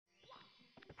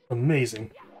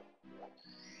Amazing.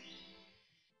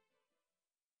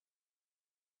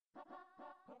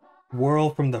 Whirl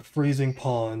from the freezing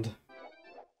pond.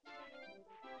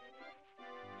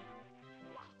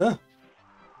 Ah.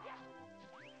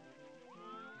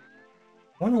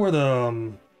 Wonder where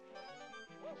the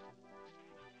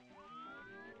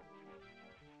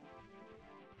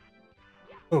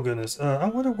oh goodness. I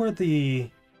wonder where the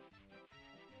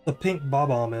pink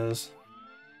bob-omb is.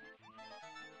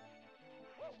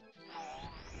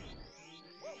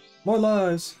 More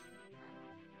lives.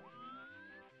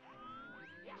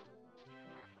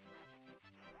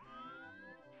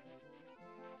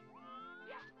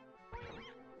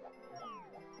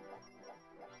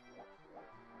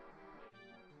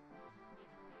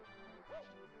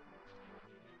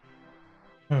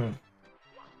 Hmm.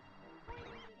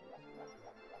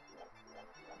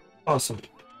 Awesome.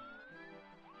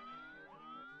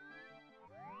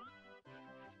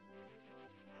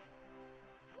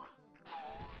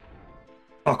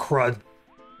 Oh crud.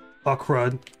 Oh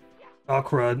crud. Oh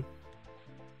crud.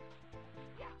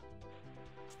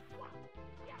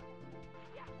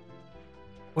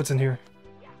 What's in here?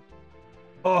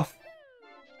 Oh.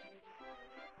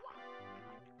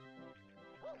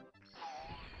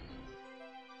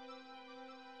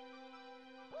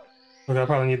 Okay, I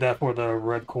probably need that for the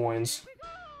red coins.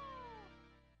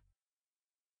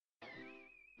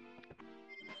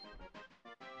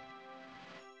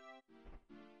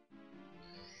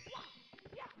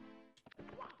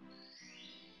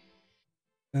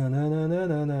 No, no, no, no,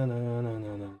 no, no, no, no,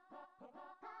 no, no.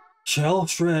 Shell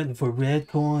shredding for red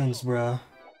coins, bruh.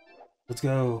 Let's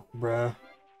go, bruh.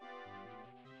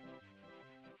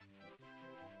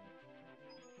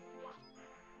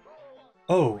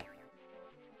 Oh.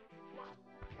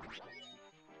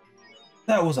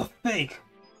 That was a fake.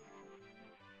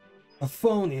 A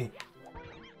phony.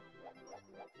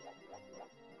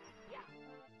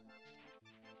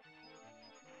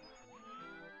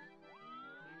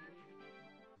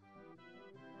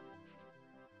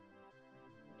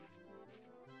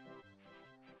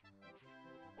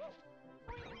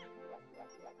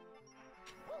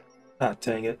 Ah,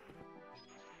 dang it.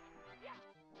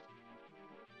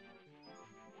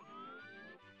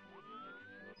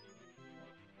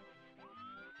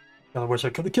 I wish I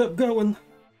could have kept going.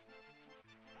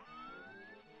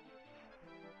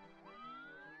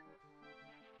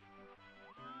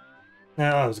 Nah,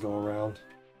 I'll just go around.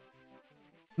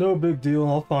 No big deal.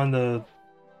 I'll find the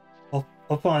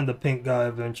I'll find the pink guy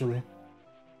eventually.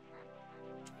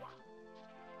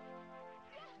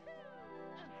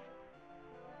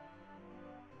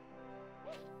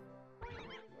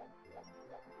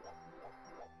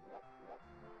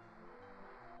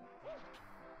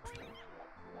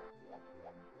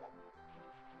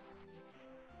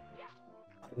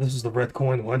 This is the red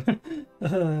coin one.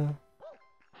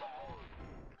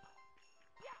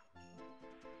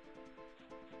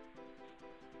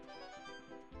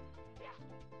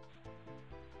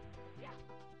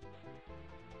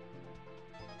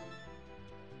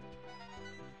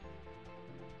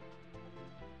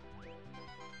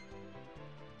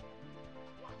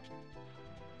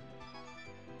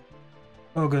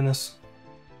 Oh goodness.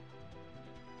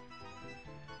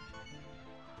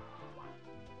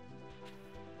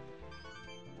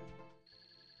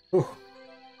 Oh.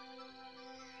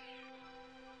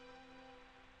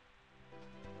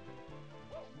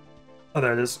 Oh,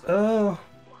 there it is. Oh.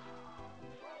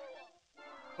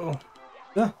 Oh.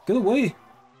 Yeah, get away.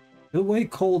 Get away,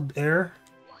 cold air.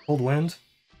 Cold wind.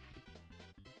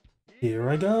 Here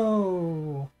I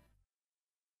go.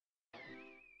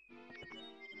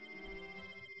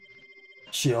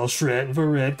 Shell shredding for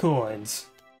red coins.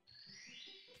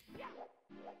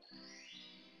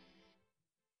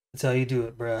 That's how you do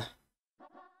it, bruh.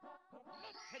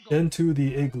 Into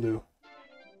the igloo.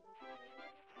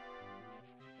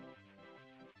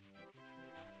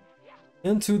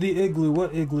 Into the igloo.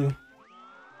 What igloo?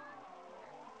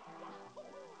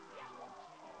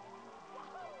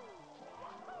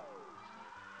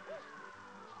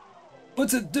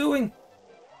 What's it doing?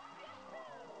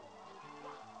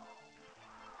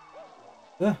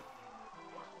 Yeah.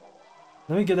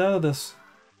 Let me get out of this.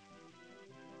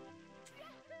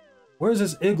 Where's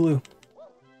this igloo?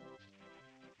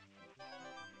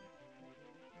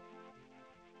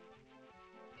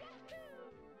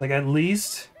 Like at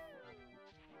least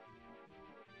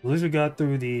we got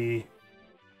through the.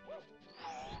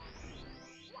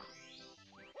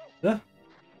 Yeah. At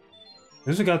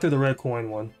least we got through the red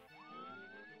coin one.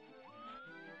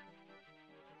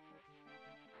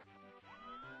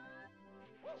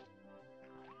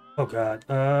 Oh god.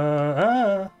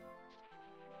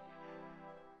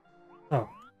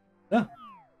 Yeah.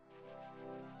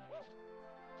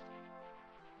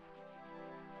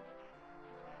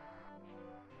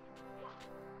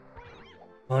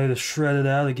 I need to shred it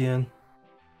out again.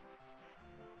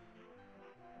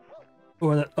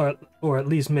 Or at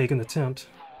least make an attempt.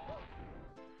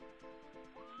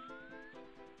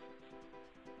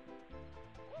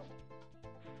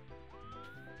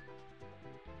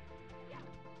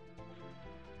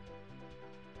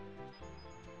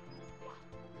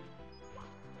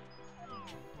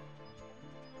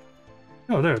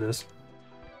 Oh, there it is.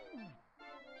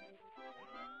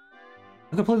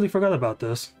 I completely forgot about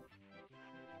this.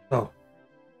 Oh.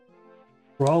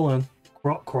 Crawling.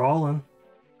 Crawling.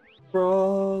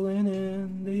 Crawling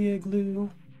in the igloo.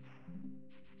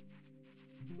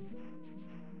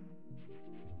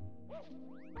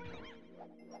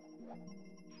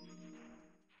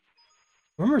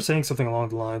 I remember saying something along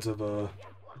the lines of, oh,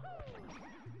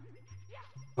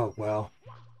 wow.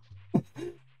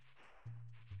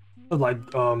 Like,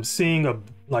 seeing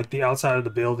like, the outside of the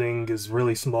building is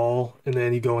really small, and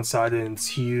then you go inside it and it's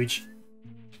huge.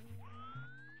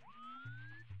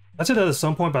 I said that at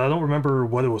some point, but I don't remember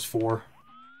what it was for.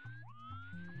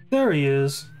 There he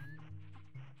is.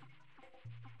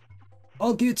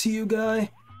 I'll get to you, guy.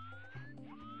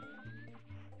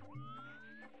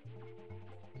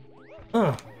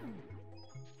 Huh.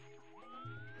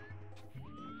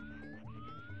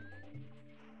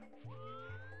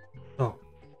 Oh.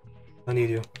 I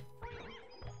need you.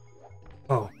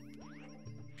 Oh.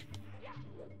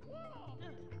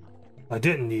 I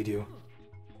didn't need you.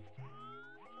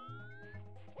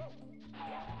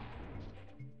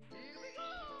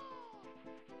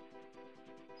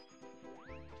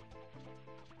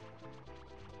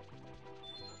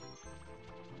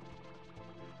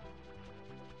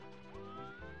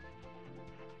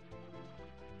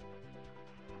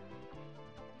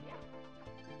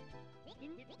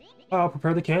 I'll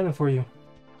prepare the cannon for you.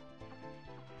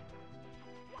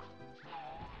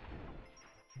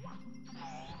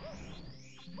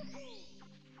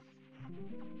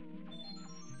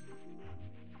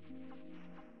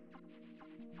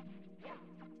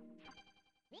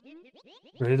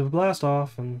 Ready to blast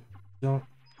off and jump.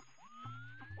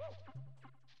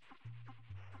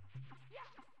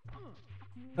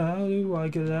 How do I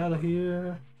get out of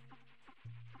here?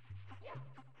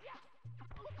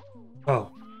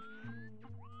 Oh.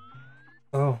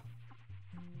 Oh.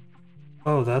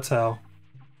 Oh, that's how.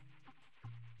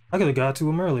 I could have got to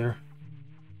him earlier.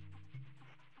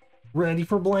 Ready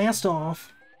for blast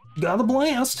off. Gotta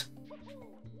blast!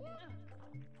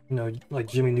 You know, like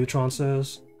Jimmy Neutron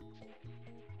says.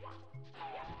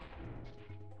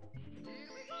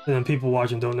 And then people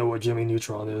watching don't know what Jimmy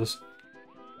Neutron is.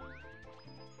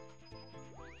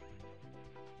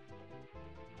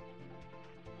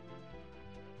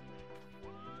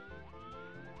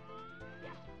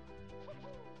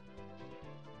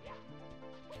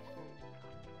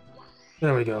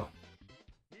 There we go.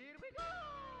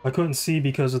 I couldn't see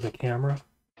because of the camera.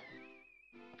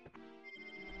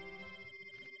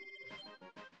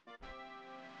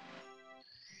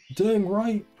 Dang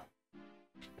right.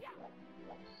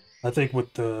 I think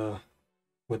with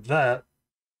that.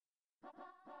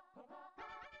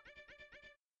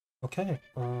 Okay.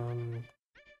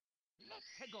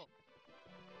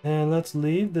 And let's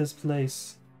leave this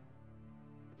place.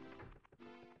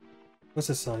 What's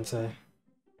this sign say?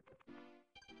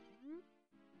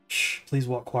 Shh, please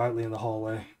walk quietly in the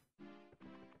hallway.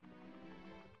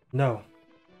 No.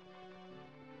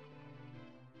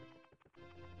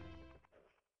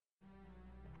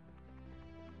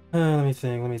 Let me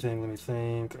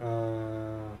think.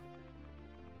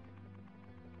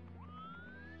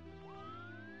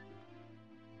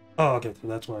 Oh, okay, so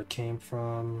that's where I came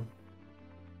from.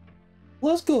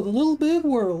 Let's go, the little big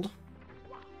world.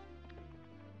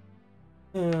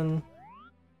 And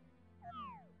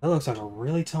that looks like a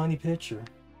really tiny picture.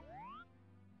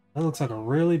 That looks like a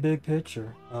really big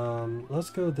picture. Let's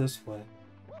go this way.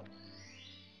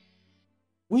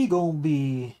 We gonna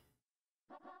be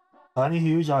tiny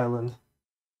huge island.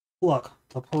 Pluck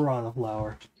the piranha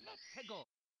flower.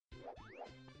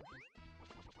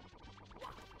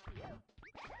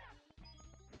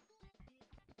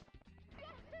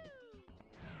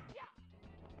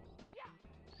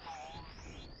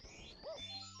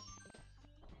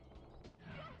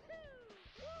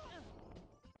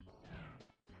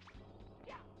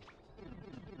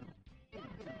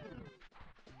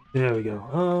 There we go.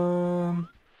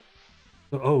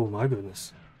 Oh my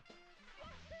goodness.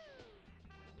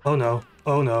 Oh no.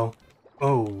 Oh no.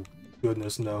 Oh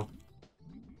goodness, no.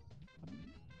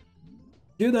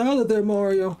 Get out of there,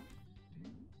 Mario.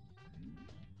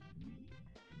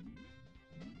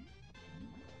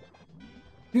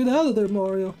 Get out of there,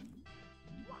 Mario!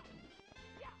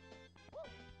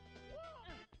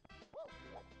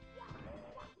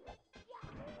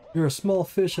 You're a small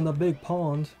fish in a big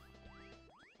pond.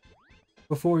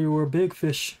 Before you were a big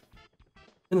fish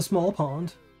in a small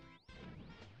pond.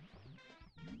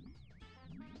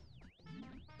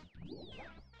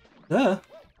 Ah!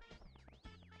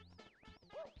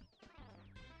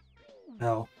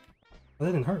 Ow. That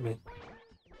didn't hurt me.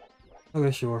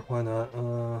 Okay, sure, why not?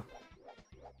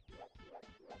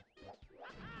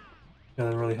 That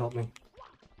didn't really help me.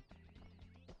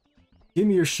 Give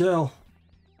me your shell.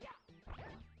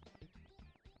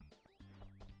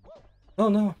 Oh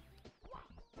no.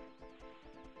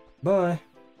 Bye.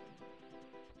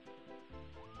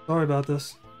 Sorry about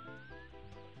this.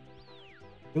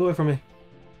 Get away from me.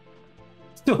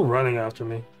 Still running after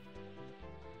me.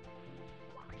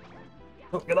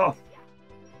 Oh, get off!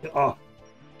 Get off!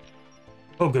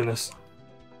 Oh goodness.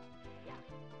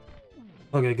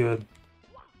 Okay, good.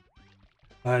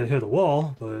 I had hit a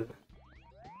wall, but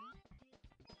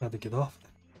I had to get off.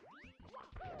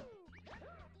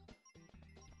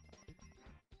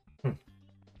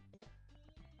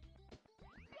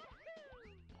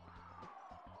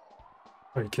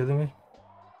 Are you kidding me?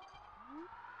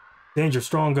 Danger,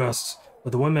 strong gusts,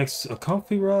 but the wind makes a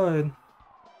comfy ride.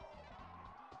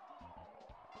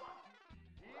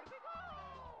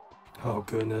 Oh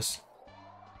goodness.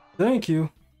 Thank you.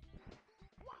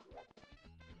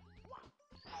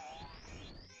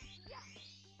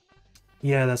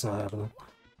 Yeah, that's not happening.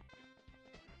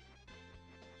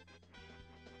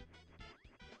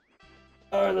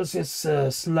 Alright, let's just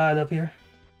slide up here.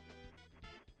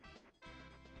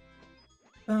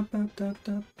 I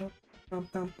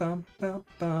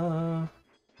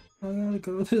gotta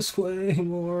go this way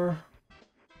more.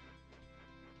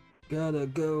 Gotta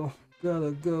go.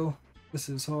 This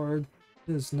is hard.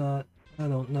 This is not. I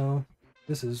don't know.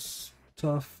 This is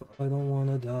tough. I don't want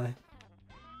to die.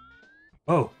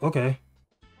 Oh, okay.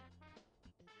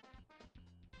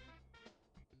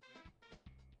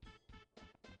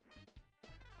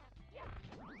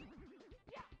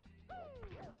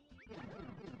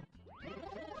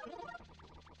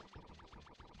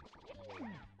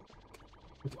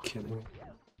 You're kidding me.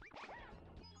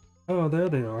 Oh, there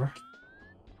they are.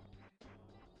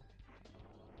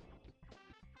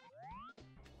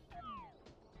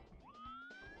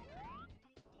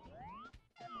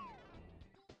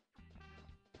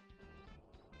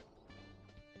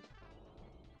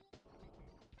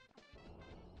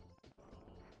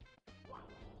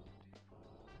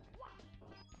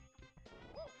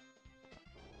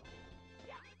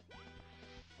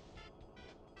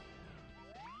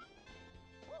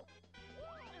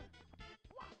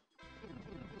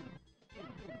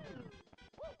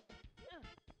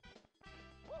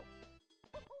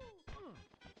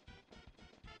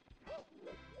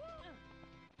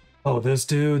 Oh, this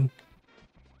dude.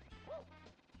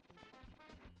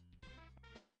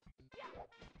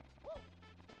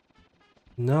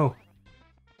 No.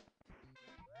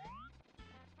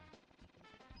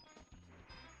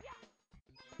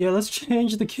 Yeah, let's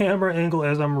change the camera angle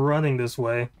as I'm running this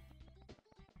way.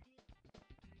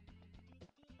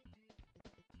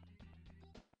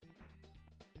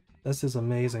 This is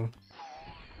amazing.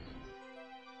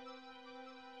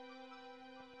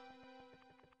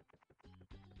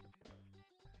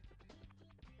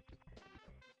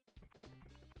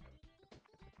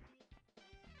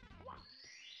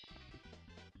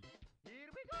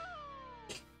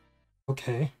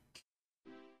 Okay.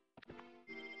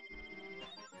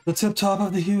 The tip top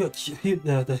of the huge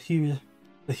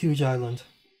island.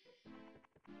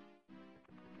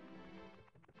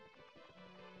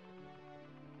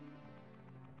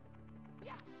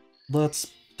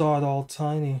 Let's start all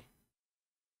tiny.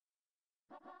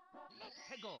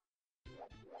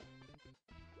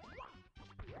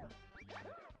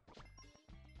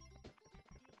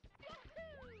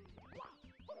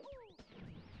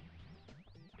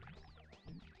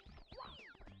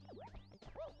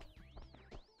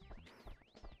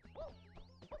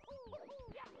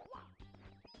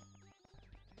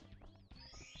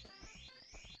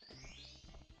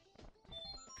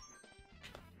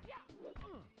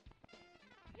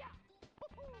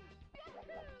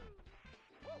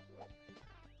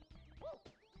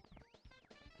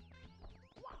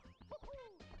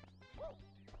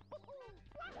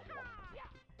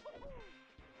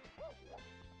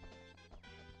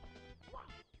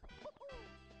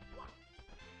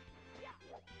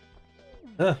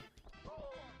 Ah.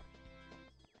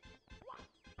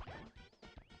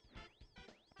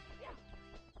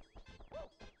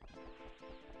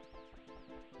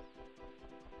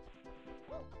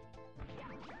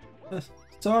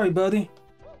 Sorry, buddy.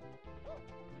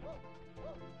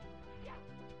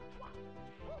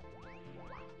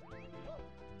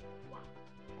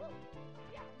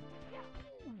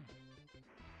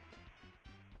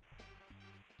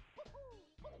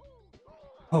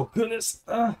 Oh, goodness.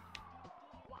 Oh,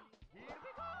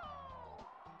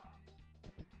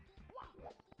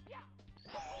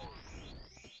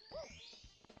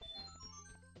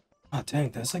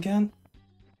 dang, this again?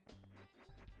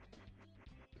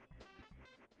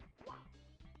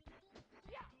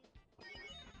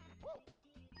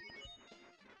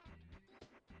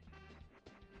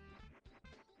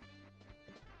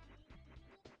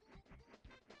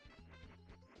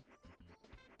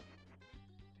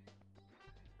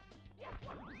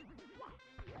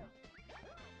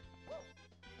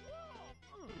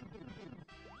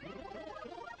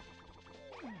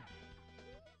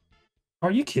 Are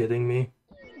you kidding me?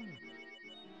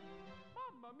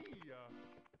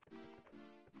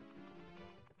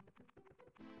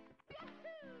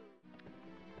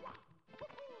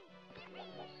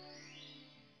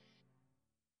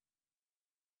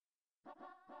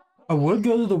 I would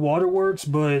go to the waterworks,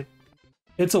 but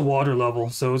it's a water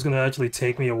level, so it's gonna actually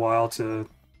take me a while to...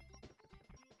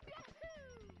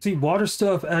 See, water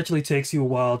stuff actually takes you a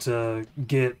while to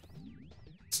get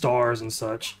stars and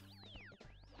such.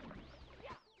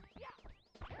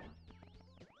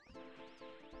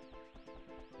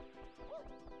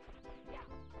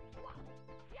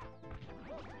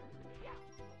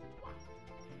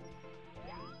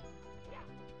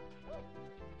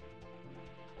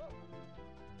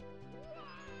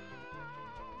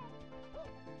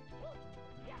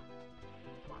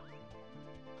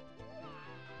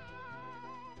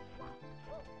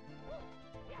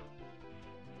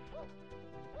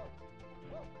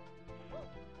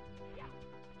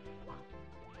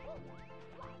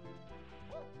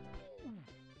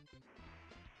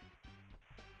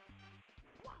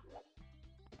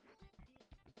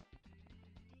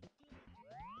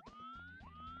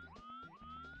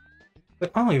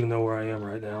 But I don't even know where I am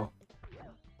right now.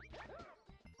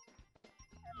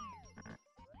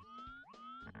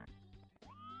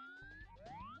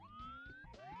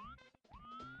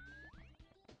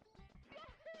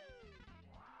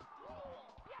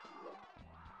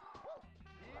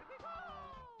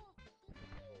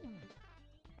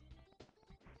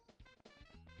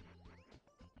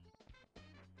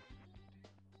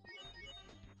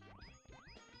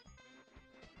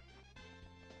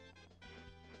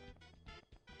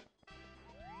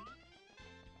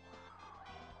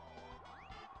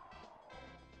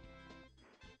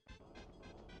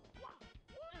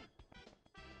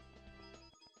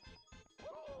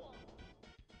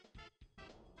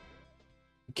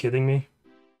 You kidding me?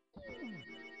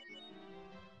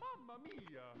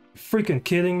 You freaking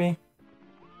kidding me?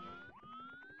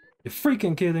 You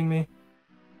freaking kidding me?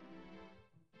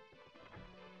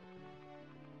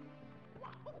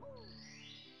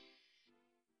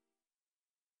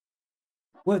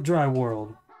 Wet dry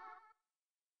world.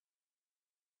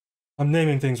 I'm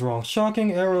naming things wrong.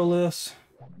 Shocking arrowless.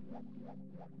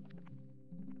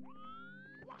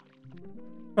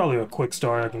 Probably a quick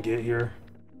star I can get here.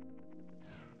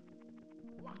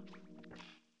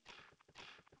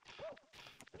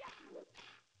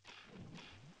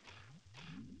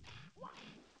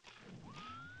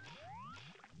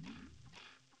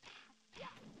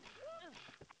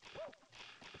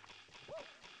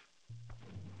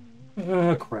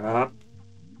 Crap.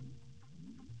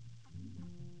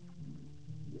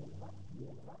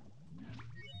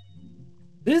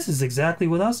 This is exactly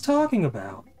what I was talking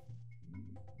about.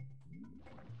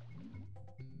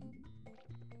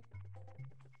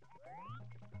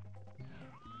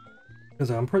 Because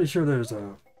I'm pretty sure there's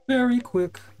a very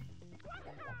quick...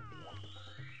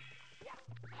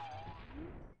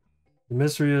 The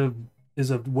mystery of is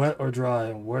of wet or dry,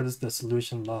 and where does the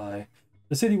solution lie?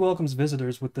 The city welcomes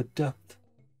visitors with the depth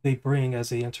they bring as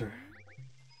they enter.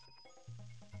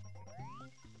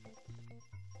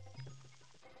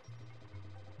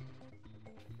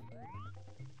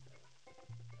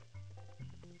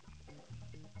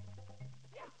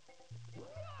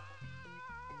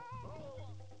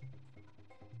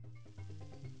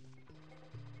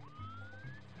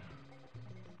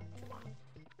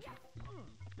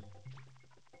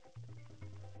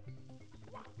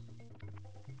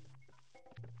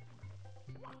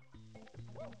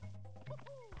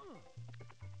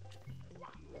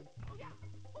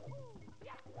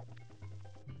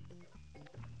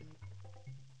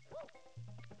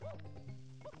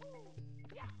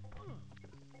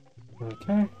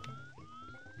 Okay.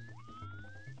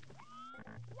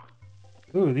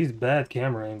 Ooh, these bad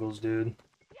camera angles, dude.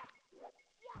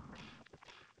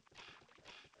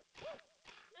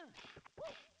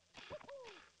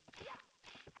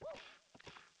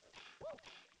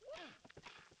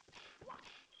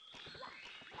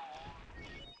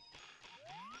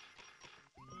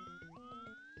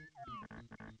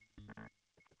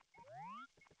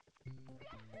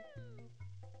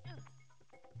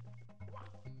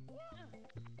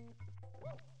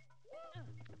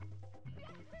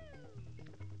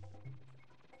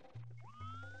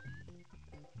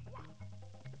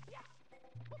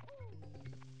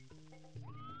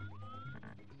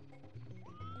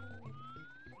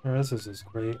 Oh, this is just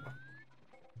great.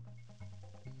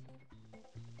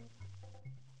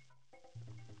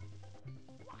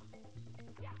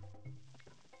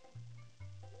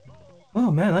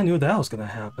 Oh man, I knew that was gonna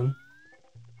happen.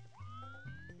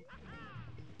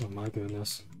 Oh my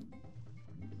goodness.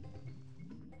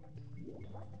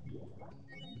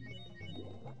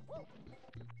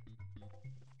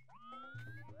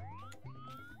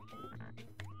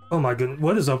 Oh my goodness,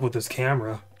 what is up with this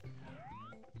camera?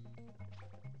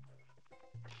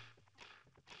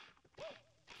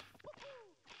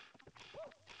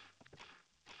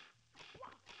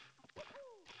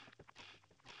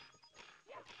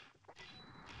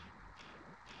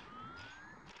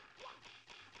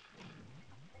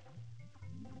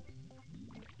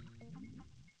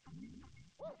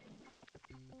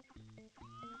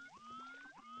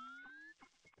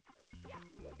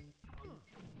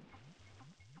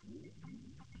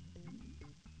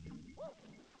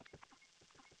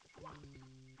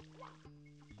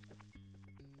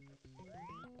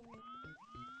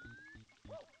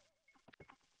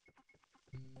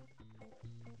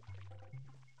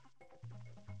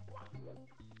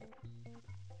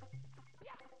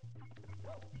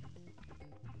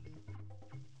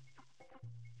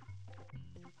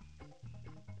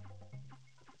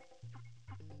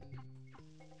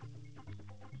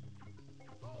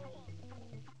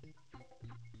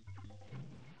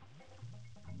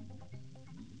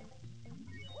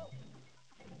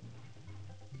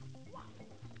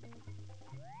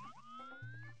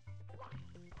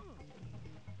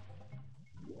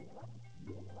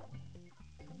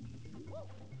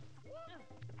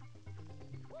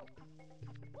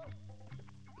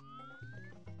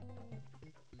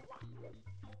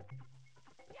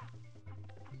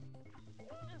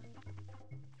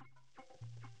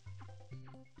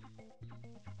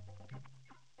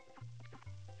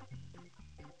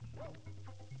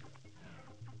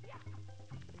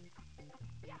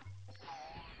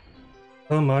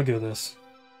 Oh my goodness.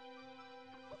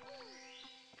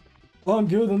 I'm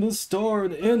getting this star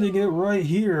and ending it right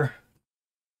here.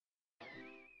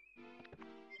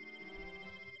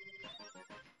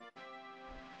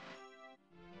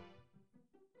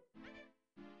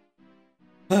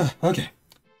 Okay.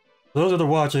 Those that are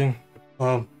watching,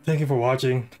 thank you for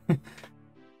watching.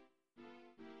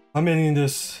 I'm ending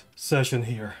this session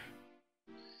here.